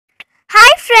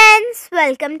friends,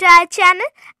 welcome to our channel.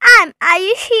 I'm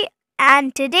Ayushi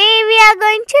and today we are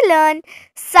going to learn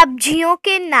सब्जियों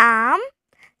के नाम.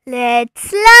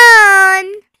 Let's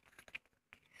learn.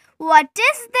 What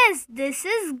is this? This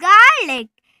is garlic.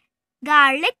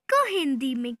 Garlic को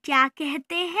हिंदी में क्या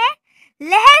कहते हैं?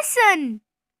 लहसुन.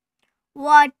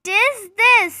 What is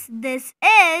this? This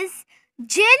is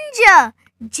ginger.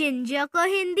 Ginger को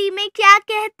हिंदी में क्या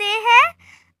कहते हैं?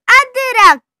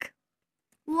 अदरक.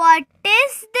 What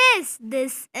is this?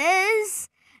 This is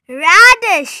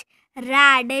radish.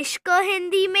 Radish को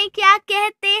हिंदी में क्या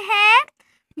कहते हैं?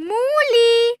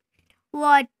 मूली.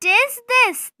 What is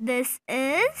this? This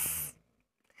is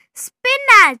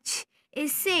spinach.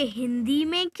 इसे हिंदी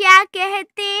में क्या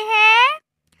कहते हैं?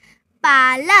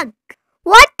 पालक.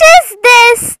 What is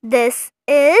this? This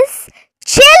is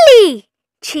chili.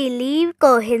 Chili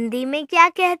को हिंदी में क्या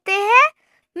कहते हैं?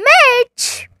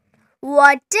 मिर्च.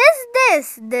 What is this?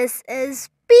 This is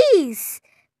peas.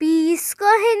 Peas को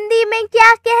हिंदी में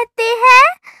क्या कहते हैं?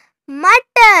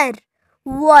 मटर.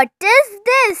 What is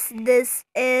this? This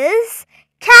is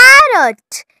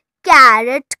carrot.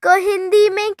 Carrot को हिंदी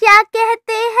में क्या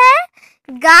कहते हैं?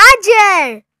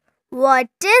 गाजर.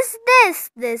 What is this?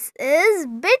 This is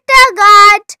bitter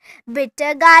gourd.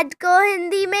 Bitter gourd को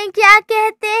हिंदी में क्या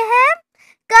कहते हैं?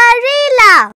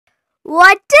 करेला.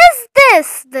 What is this?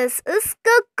 This is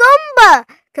cucumber.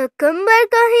 Cucumber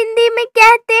को हिंदी में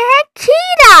कहते हैं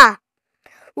खीरा.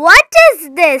 What is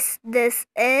this? This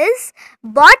is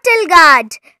bottle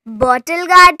gourd. Bottle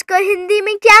gourd को हिंदी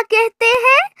में क्या कहते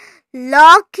हैं?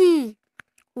 लौकी.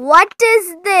 What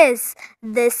is this?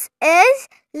 This is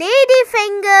lady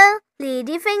finger.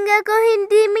 Lady finger को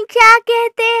हिंदी में क्या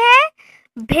कहते हैं?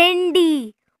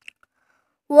 भिंडी.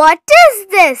 What is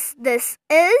this? This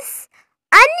is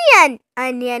onion.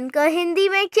 Onion को हिंदी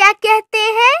में क्या कहते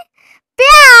हैं?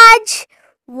 प्याज.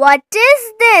 What is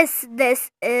this? This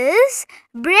is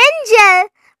brinjal.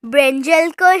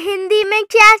 Brinjal को हिंदी में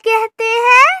क्या कहते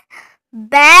हैं?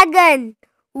 बैगन.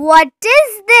 What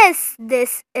is this?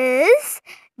 This is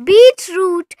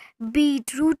beetroot.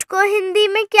 Beetroot को हिंदी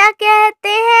में क्या कहते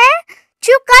हैं?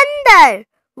 चुकंदर.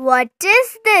 What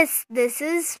is this? This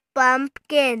is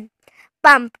pumpkin.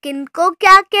 Pumpkin को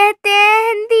क्या कहते हैं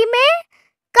हिंदी में?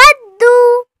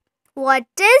 कद्दू.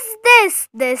 What is this?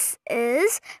 This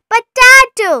is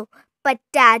potato.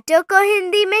 Potato को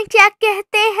हिंदी में क्या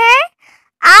कहते हैं?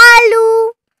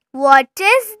 आलू. What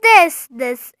is this?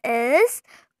 This is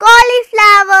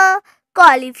cauliflower.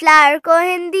 Cauliflower को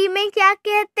हिंदी में क्या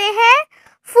कहते हैं?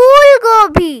 फूल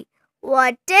गोभी.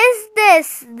 What is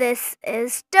this? This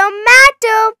is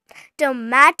tomato.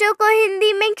 Tomato को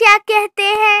हिंदी में क्या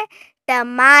कहते हैं?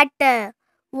 टमाटर.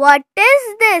 What is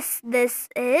this? This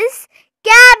is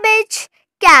cabbage.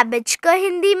 Cabbage को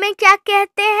हिंदी में क्या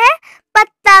कहते हैं?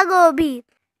 पत्ता गोभी.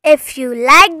 If you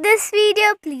like this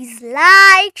video, please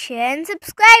like, share and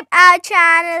subscribe our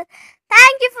channel.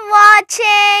 Thank you for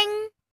watching.